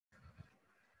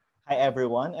Hi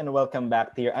everyone, and welcome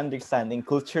back to your Understanding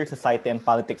Culture, Society, and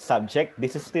Politics subject.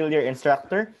 This is still your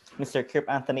instructor, Mr. Kirp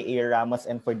Anthony A. Ramos,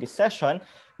 and for this session,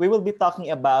 we will be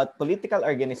talking about political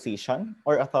organization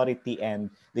or authority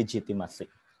and legitimacy.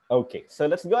 Okay,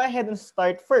 so let's go ahead and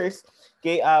start first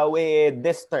with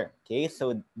this term. Okay,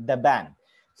 so the ban.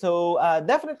 So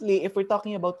definitely, if we're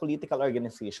talking about political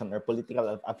organization or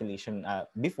political affiliation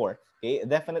before, okay,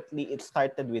 definitely it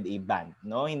started with a band.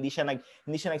 No, hindi siya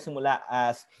nagsimula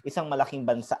as isang malaking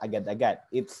bansa agad-agad.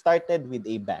 It started with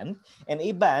a band, and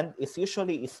a band is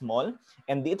usually small,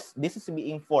 and this is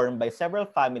being formed by several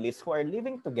families who are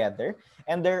living together,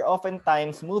 and they're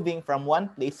oftentimes moving from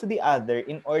one place to the other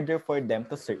in order for them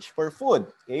to search for food.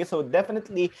 Okay, so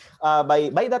definitely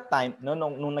by that time, no,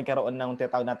 nung nagkaroon ng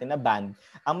tinatawag natin na band,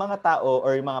 ang mga tao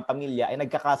or yung mga pamilya ay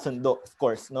nagkakasundo, of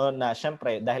course, no, na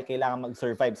syempre dahil kailangan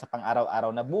mag-survive sa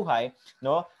pang-araw-araw na buhay,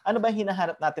 no, ano ba yung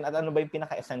hinahanap natin at ano ba yung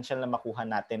pinaka-essential na makuha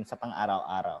natin sa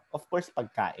pang-araw-araw? Of course,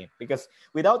 pagkain. Because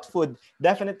without food,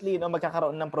 definitely no,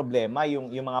 magkakaroon ng problema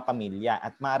yung mga pamilya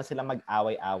at maaari silang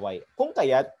mag-away-away. Kung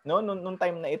kaya't, no, nung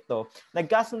time na ito,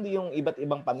 nagkasundo yung iba't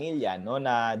ibang pamilya, no,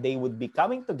 na they would be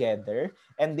coming together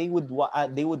and they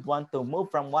would want to move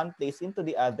from one place into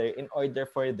the other in order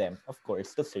for them, of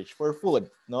course, to search for food,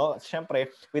 no?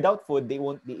 Syempre, without food, they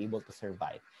won't be able to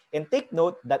survive. And take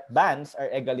note that bands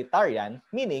are egalitarian,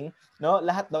 meaning, no,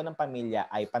 lahat daw ng pamilya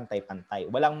ay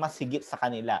pantay-pantay. Walang mas higit sa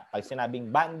kanila. Pag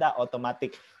sinabing banda,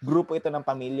 automatic grupo ito ng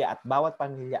pamilya at bawat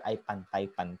pamilya ay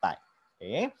pantay-pantay.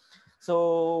 Okay?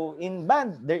 So, in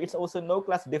band, there is also no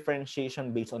class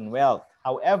differentiation based on wealth.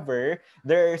 However,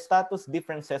 there are status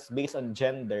differences based on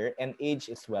gender and age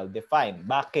is well defined.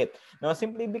 Bakit? No,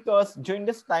 simply because during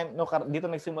this time, no, dito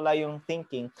nagsimula yung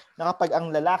thinking na kapag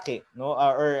ang lalaki, no,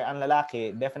 or ang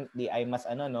lalaki definitely ay mas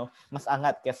mas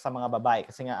angat kaysa sa mga babae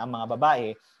kasi nga ang mga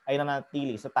babae ay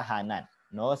nanatili sa tahanan.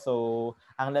 No, so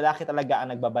ang lalaki talaga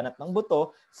ang nagbabanat ng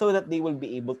buto so that they will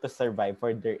be able to survive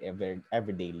for their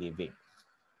everyday living.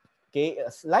 Okay,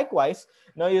 likewise,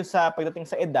 no, yung sa pagdating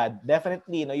sa edad,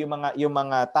 definitely no, yung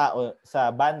mga tao sa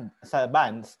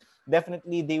bands,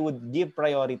 definitely they would give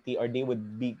priority or they would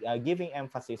be giving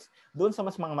emphasis doon sa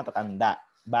mas mga matatanda.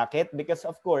 Bakit? Because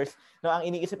of course, no, ang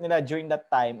iniisip nila during that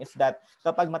time is that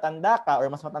kapag matanda ka or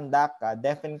mas matanda ka,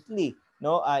 definitely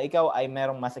no, ikaw ay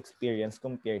merong mas experience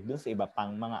compared dun sa iba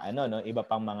pang mga iba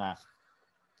pang mga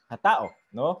tao,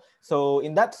 no? So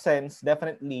in that sense,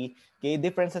 definitely, okay,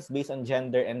 differences based on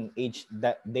gender and age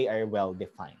that they are well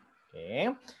defined.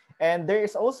 Okay? And there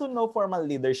is also no formal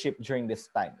leadership during this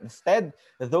time. Instead,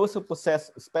 those who possess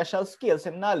special skills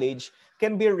and knowledge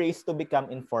can be raised to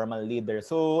become informal leaders.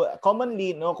 So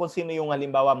commonly, no, kung sino yung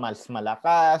halimbawa mas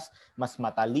malakas, mas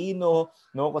matalino,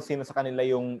 no, kung sino sa kanila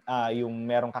yung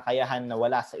merong kakayahan na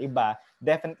wala sa iba,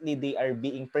 definitely they are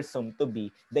being presumed to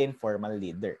be the informal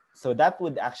leader. So that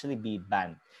would actually be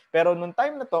banned. Pero nung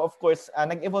time na to, of course,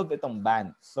 nag-evolve itong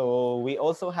band. So we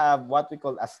also have what we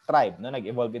call as tribe, no?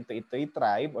 Nag-evolve into ito a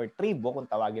tribe or tribo kung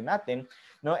tawagin natin,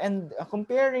 no? And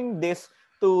comparing this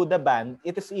to the band,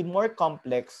 it is a more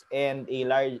complex and a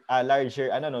larger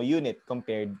unit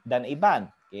compared than a band.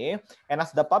 Okay? And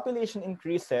as the population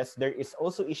increases, there is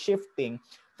also a shifting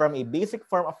from a basic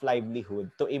form of livelihood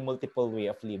to a multiple way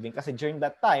of living. Kasi during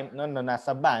that time, no,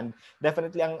 nasa band,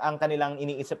 definitely ang kanilang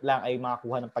iniisip lang ay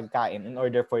makakuha ng pagkain in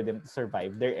order for them to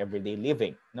survive their everyday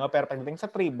living. No? Pero pagdating sa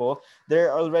tribo,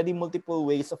 there are already multiple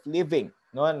ways of living.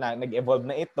 No, na nag-evolve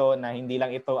na ito na hindi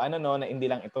lang ito na hindi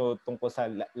lang ito tungkol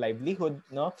sa livelihood,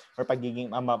 no, or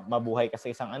pagiging mabuhay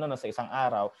kasi sa isang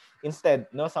araw. Instead,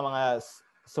 no, sa mga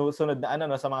susunod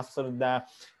na sa mga susunod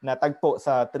na tagpo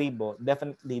sa tribo,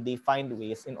 definitely they find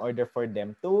ways in order for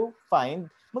them to find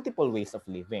multiple ways of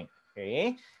living.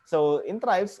 Okay? So in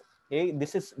tribes, okay,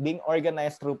 this is being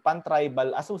organized through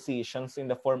pan-tribal associations in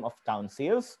the form of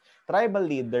councils, tribal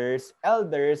leaders,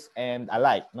 elders, and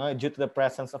alike, no, due to the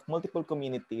presence of multiple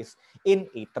communities in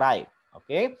a tribe.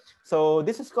 Okay? So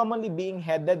this is commonly being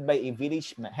headed by a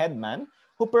village headman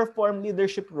who perform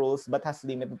leadership roles but has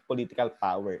limited political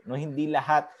power. No, hindi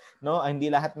lahat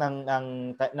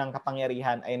ng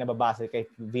kapangyarihan ay nababase kay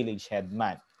village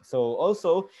headman. So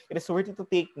also, it is worthy to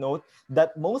take note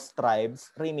that most tribes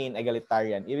remain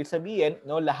egalitarian. Ibig sabihin,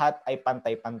 no, lahat ay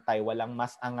pantay-pantay, walang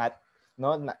mas angat,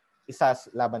 no, na isa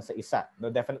laban sa isa.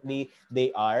 No, definitely they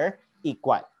are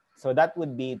equal. So that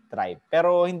would be tribe.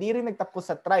 Pero hindi rin nagtapos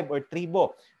sa tribe or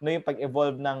tribo, no, yung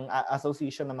pag-evolve ng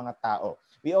association ng mga tao.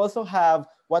 We also have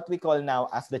what we call now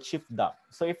as the chiefdom.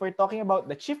 So if we're talking about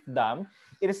the chiefdom,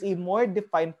 it is a more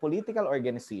defined political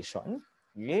organization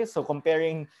Okay, so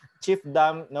comparing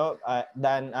chiefdom,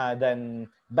 than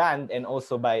band and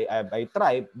also by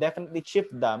tribe, definitely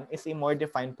chiefdom is a more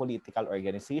defined political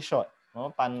organization.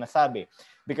 No, paano nasabi?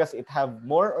 Because it have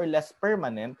more or less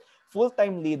permanent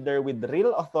full-time leader with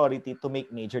real authority to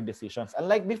make major decisions.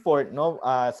 Unlike before,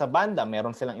 sa banda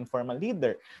meron silang informal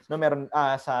leader. No, meron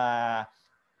sa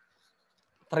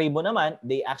tribo naman,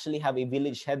 they actually have a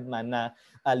village headman na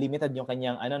limited yung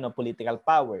kanyang political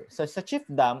power. So sa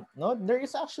chiefdom, there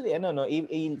is actually a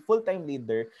full-time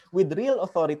leader with real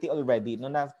authority already,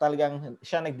 na talagang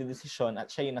siya nagdedesisyon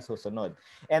at siya yung nasusunod.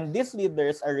 And these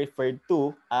leaders are referred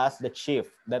to as the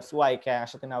chief. That's why kaya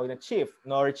siya tinawag na chief,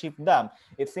 or chiefdom.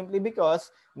 It's simply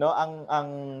because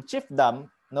ang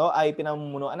chiefdom ay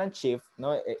pinamumunuan ng chief,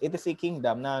 it is a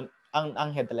kingdom na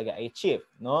ang head talaga ay chief,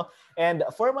 and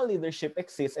formal leadership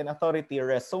exists and authority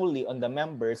rests solely on the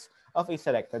members of a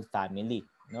selected family,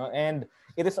 and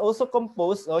it is also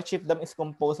composed, chiefdom is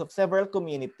composed of several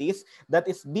communities that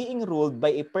is being ruled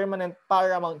by a permanent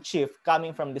paramount chief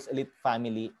coming from this elite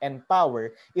family, and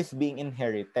power is being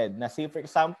inherited. Na say for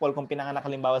example, kung pinanganak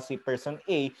halimbawa si person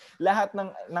A, lahat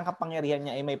ng kapangyarihan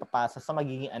niya ay may papasa sa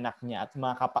magiging anak niya at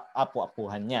mga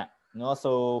apo-apuhan niya.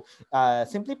 So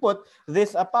simply put,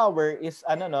 this power is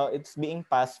it's being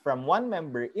passed from one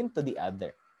member into the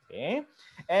other. Okay?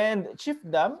 And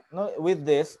chiefdom, with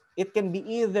this, it can be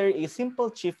either a simple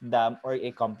chiefdom or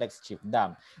a complex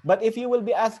chiefdom. But if you will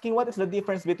be asking what is the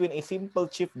difference between a simple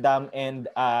chiefdom and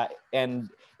a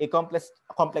complex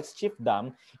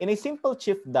chiefdom, in a simple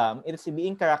chiefdom, it is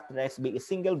being characterized by a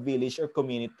single village or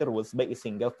community rules by a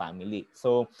single family.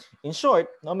 So, in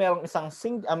short, merong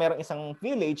isang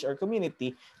village or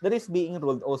community that is being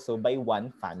ruled also by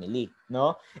one family.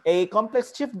 A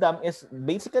complex chiefdom is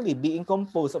basically being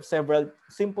composed of several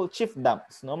simple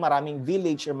chiefdoms, maraming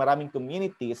village or maraming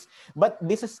communities, but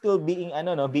this is still being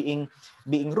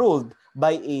being ruled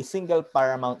by a single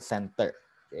paramount center.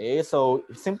 Okay, so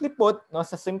simply put,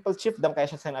 sa simple chiefdom, kaya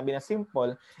siya sinabi na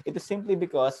simple, it is simply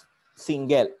because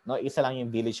single, isa lang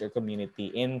yung village or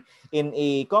community. In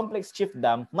a complex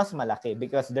chiefdom, mas malaki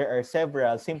because there are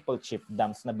several simple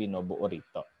chiefdoms na binubuo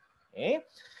rito. Okay?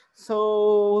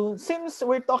 So, since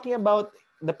we're talking about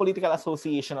the political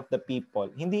association of the people,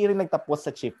 hindi rin nagtapos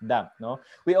sa chiefdom,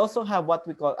 we also have what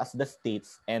we call as the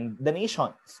states and the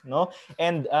nations,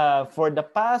 and for the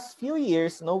past few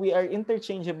years, we are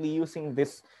interchangeably using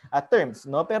these terms,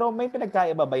 pero may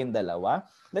pinagkaiba ba yung dalawa?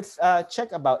 Let's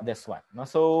check about this one.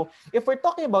 So if we're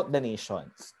talking about the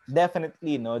nations,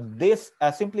 definitely this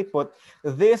simply put,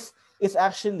 this is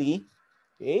actually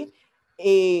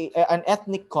an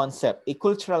ethnic concept, a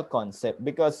cultural concept,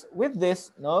 because with this,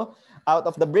 out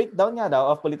of the breakdown nga daw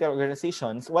of political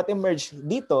organizations, what emerged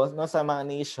dito sa mga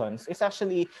nations is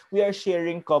actually we are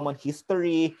sharing common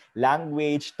history,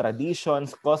 language,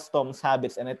 traditions, customs,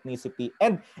 habits, and ethnicity.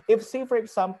 And if say for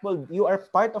example, you are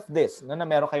part of this, na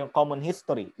meron kayong common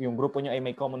history, yung grupo nyo ay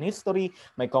may common history,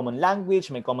 may common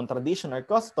language, may common tradition or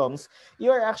customs,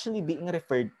 you are actually being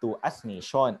referred to as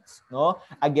nations.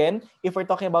 Again, if we're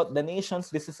talking about the nations,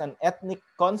 this is an ethnic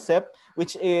concept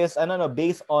which is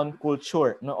based on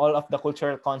culture, all of the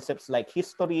cultural concepts like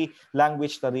history,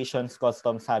 language, traditions,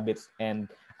 customs, habits,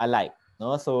 and alike.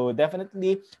 So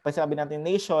definitely, pag sabi natin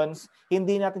nations,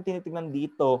 hindi natin tinitingnan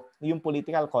dito yung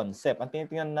political concept. Ang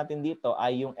tinitingnan natin dito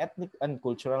ay yung ethnic and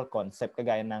cultural concept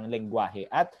kagaya ng lengguwahe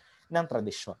at ng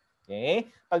tradisyon. Okay?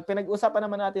 Pag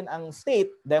pinag-usapan naman natin ang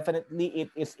state, definitely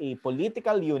it is a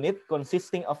political unit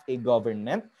consisting of a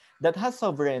government that has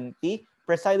sovereignty,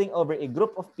 presiding over a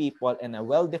group of people in a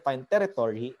well-defined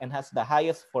territory, and has the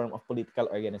highest form of political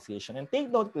organization. And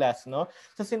take note, class,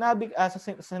 sa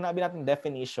sinabi natin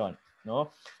definition,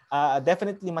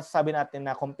 definitely masasabi natin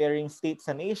na comparing state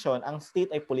sa nation, ang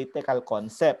state ay political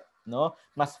concept.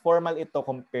 Mas formal ito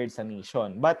compared sa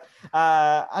nation. But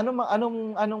anong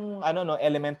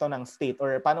elemento ng state,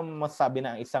 or paano mo masasabi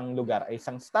na ang isang lugar ay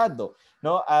isang estado?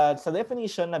 Sa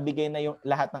definition, nabigay na yung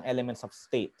lahat ng elements of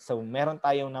state. So meron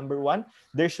tayong number 1,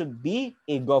 there should be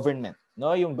a government.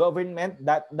 Yung government,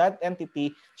 that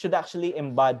entity should actually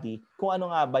embody kung ano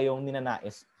nga ba yung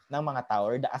ninanais ng mga tao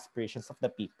or the aspirations of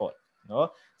the people.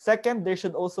 Second, there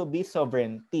should also be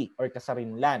sovereignty or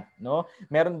kasarinlan.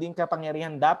 Meron din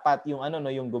kapangyarihan dapat yung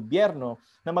yung gobyerno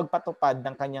na magpatupad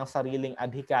ng kanyang sariling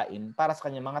adhikain para sa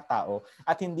kanyang mga tao,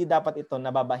 at hindi dapat ito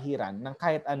nababahiran ng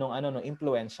kahit anong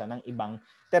impluwensya ng ibang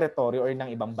territory or ng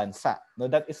ibang bansa.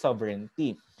 That is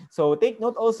sovereignty. So take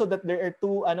note also that there are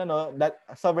two that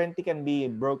sovereignty can be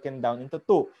broken down into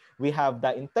two. We have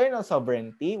the internal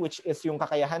sovereignty, which is yung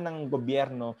kakayahan ng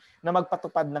gobyerno na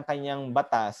magpatupad ng kanyang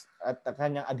batas at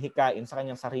kanyang adhikain sa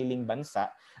kanyang sariling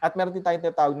bansa. At meron din tayong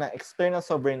tinatawag na external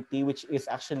sovereignty, which is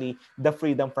actually the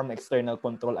freedom from external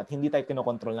control at hindi tayo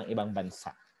kinokontrol ng ibang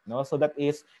bansa. No? So that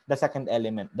is the second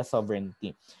element, the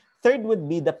sovereignty. Third would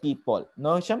be the people.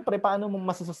 No? Siyempre, paano mo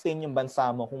masusustain yung bansa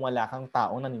mo kung wala kang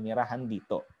taong naninirahan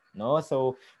dito? No?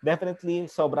 So definitely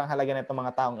sobrang halaga nitong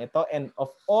mga taong ito, and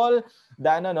of all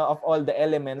the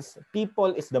elements, people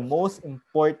is the most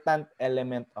important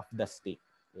element of the state.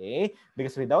 Okay?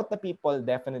 Because without the people,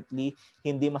 definitely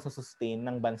hindi masusustain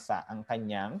ng bansa ang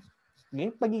kanyang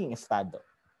pagiging estado.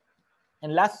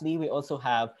 And lastly, we also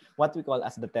have what we call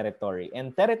as the territory.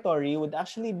 And territory would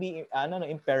actually be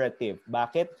imperative.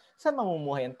 Bakit? Saan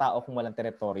mamumuhay ang tao kung walang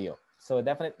teritoryo? So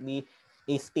definitely,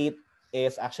 a state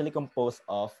is actually composed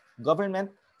of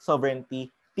government, sovereignty,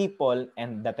 people,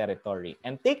 and the territory.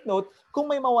 And take note, kung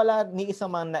may mawala ni isang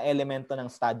man na elemento ng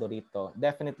estado rito,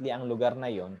 definitely ang lugar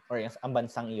na yon or ang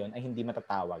bansang iyon ay hindi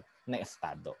matatawag na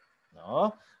estado.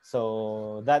 No?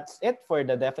 So that's it for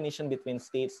the definition between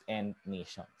states and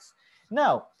nations.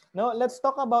 Now, let's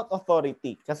talk about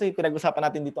authority. Kasi pinag-usapan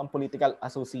natin dito ang political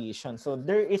association. So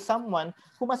there is someone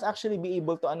who must actually be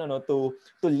able to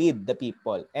to lead the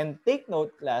people. And take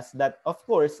note, class, that of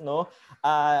course,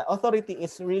 authority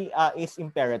is really is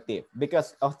imperative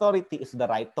because authority is the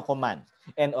right to command.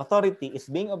 And authority is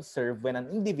being observed when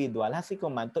an individual has a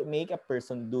command to make a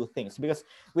person do things. Because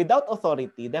without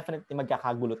authority, definitely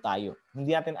magkakagulo tayo.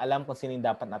 Hindi natin alam kung sino yung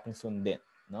dapat nating sundin.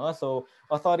 No? So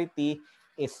authority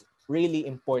is really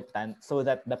important so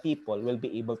that the people will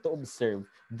be able to observe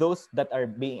those that are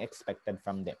being expected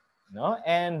from them. No?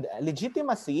 And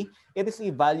legitimacy, it is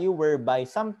a value whereby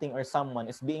something or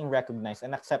someone is being recognized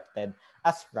and accepted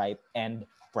as right and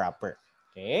proper.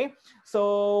 Okay?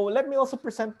 So let me also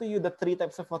present to you the three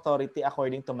types of authority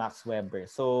according to Max Weber.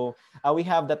 So we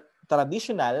have the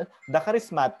traditional, the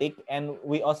charismatic, and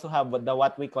we also have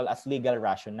what we call as legal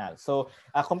rational. So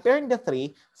comparing the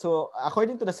three, so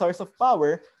according to the source of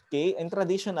power, okay, in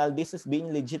traditional, this is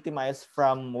being legitimized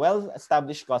from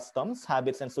well-established customs,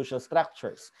 habits, and social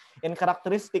structures. In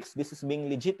characteristics, this is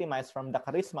being legitimized from the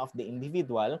charisma of the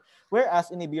individual, whereas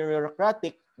in a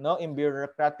bureaucratic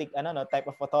type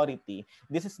of authority,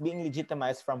 this is being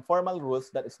legitimized from formal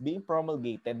rules that is being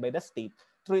promulgated by the state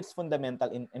through its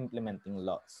fundamental in implementing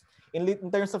laws. In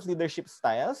terms of leadership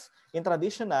styles, in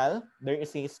traditional, there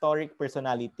is a historic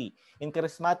personality. In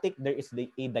charismatic, there is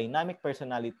a dynamic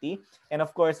personality. And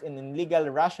of course, in legal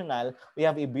rational, we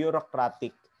have a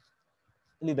bureaucratic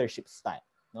leadership style.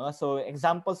 No? So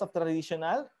examples of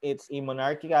traditional, it's a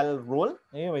monarchical rule,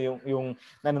 yung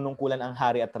nanunungkulan ang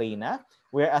hari at reyna.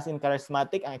 Whereas in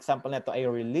charismatic, ang example nito ay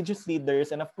religious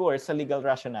leaders, and of course, sa legal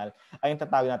rational, ay yung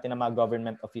tatawag natin ng mga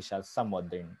government officials sa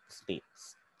modern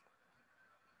states.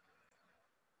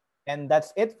 And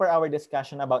that's it for our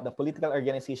discussion about the political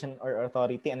organization or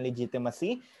authority and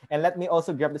legitimacy. And let me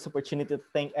also grab this opportunity to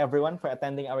thank everyone for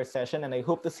attending our session, and I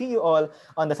hope to see you all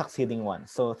on the succeeding one.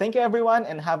 So thank you everyone,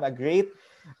 and have a great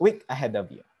week ahead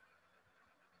of you.